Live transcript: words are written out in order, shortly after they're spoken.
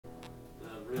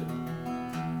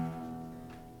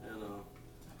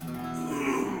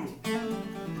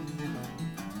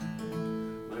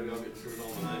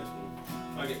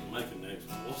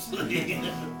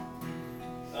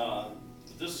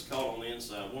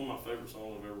one of my favorite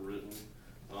songs I've ever written.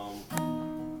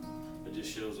 It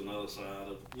just shows another side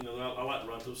of, you know, I like to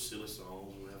write those silly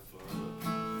songs and have fun, but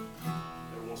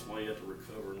every once in a while you have to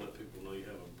recover and let people know you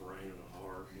have a brain and a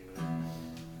heart, you know.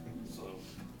 So,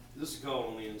 this is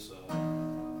called On the Inside.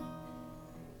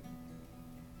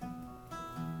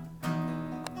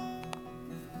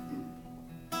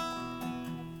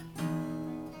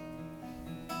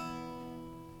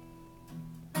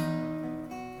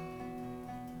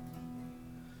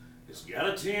 It's got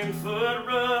a 10-foot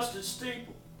rusted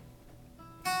steeple,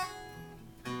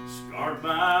 scarred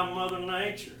by Mother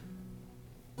Nature,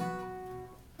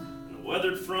 and a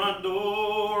weathered front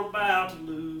door about to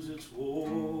lose its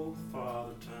war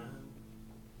Father Time.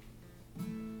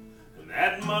 And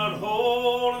that mud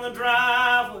hole in the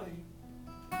driveway,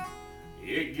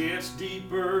 it gets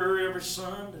deeper every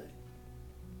Sunday,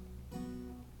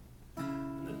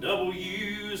 and the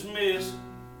W's missing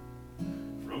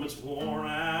from its worn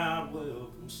out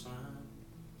welcome sign.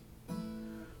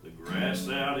 The grass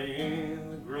out in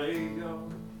the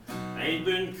graveyard ain't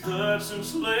been cut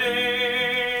since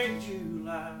late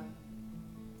July.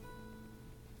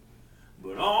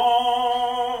 But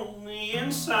on the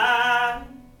inside,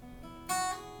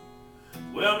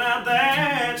 well, now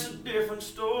that's a different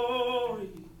story.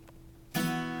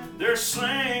 They're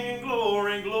singing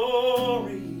glory,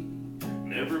 glory,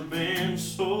 never been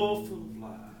so full of life.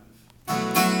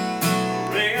 A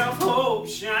ray of hope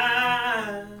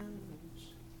shines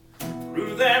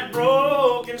through that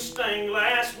broken stained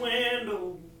glass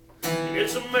window.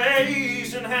 It's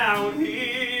amazing how it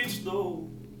hits those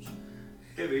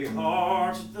heavy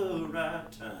hearts at the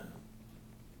right time.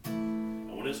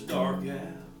 And when it's dark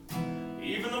out,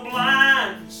 even the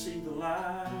blind can see the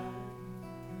light.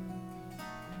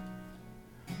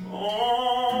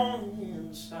 On the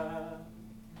inside,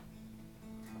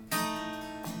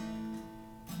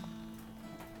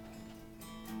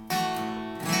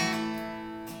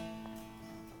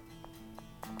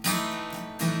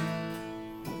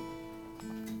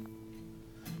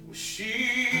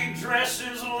 she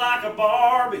dresses like a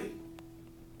Barbie,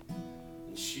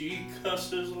 and she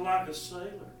cusses like a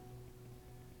sailor.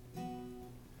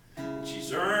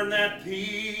 She's earned that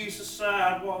piece of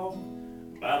sidewalk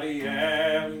by the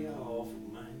alley off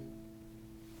of Main.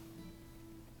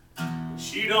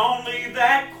 She don't leave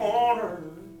that corner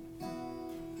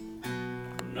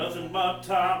for nothing but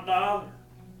top dollar.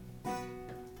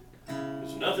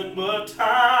 It's nothing but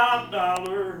top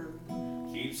dollar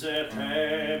keeps that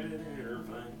habit in her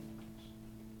veins.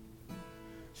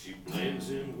 She blends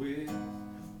in with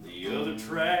the other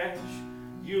trash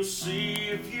you'll see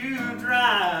if you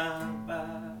drive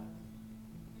by.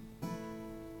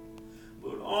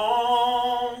 But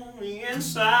on the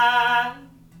inside,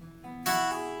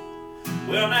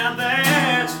 well, now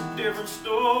that's a different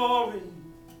story.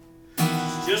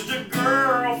 She's just a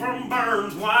girl from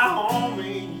Burns,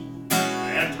 Wyoming,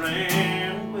 that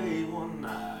ran away one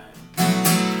night.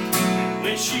 And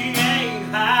when she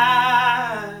ain't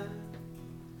high,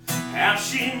 how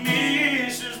she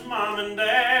misses Mom and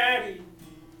Daddy.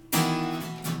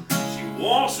 She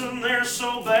wants them there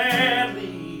so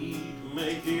badly to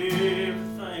make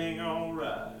everything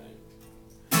alright.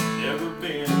 Never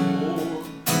been more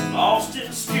lost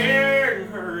and scared in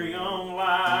her young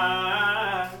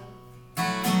life.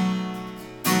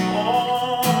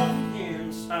 On the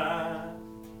inside,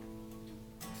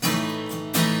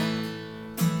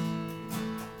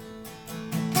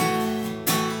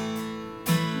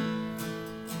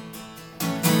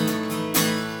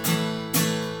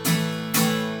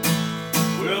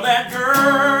 well, that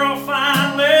girl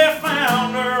finally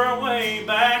found her way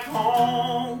back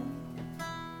home,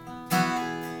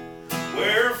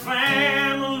 where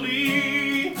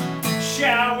family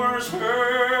showers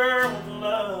her with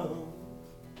love.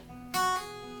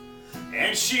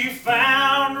 And she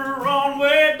found her own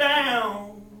way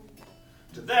down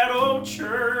to that old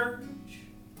church.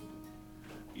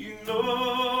 You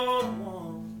know, the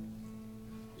one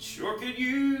that sure could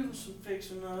use some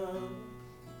fixing up.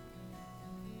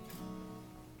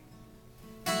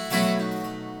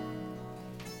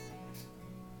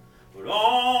 But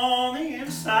on the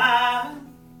inside,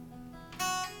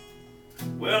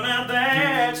 well, now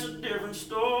that's a different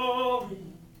story.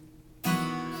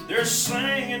 They're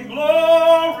singing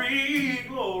glory,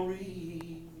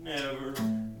 glory, never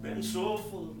been so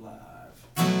full of life.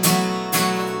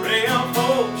 A ray of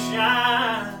hope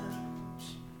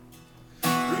shines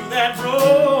through that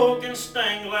broken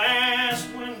stained glass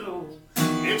window.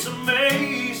 It's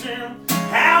amazing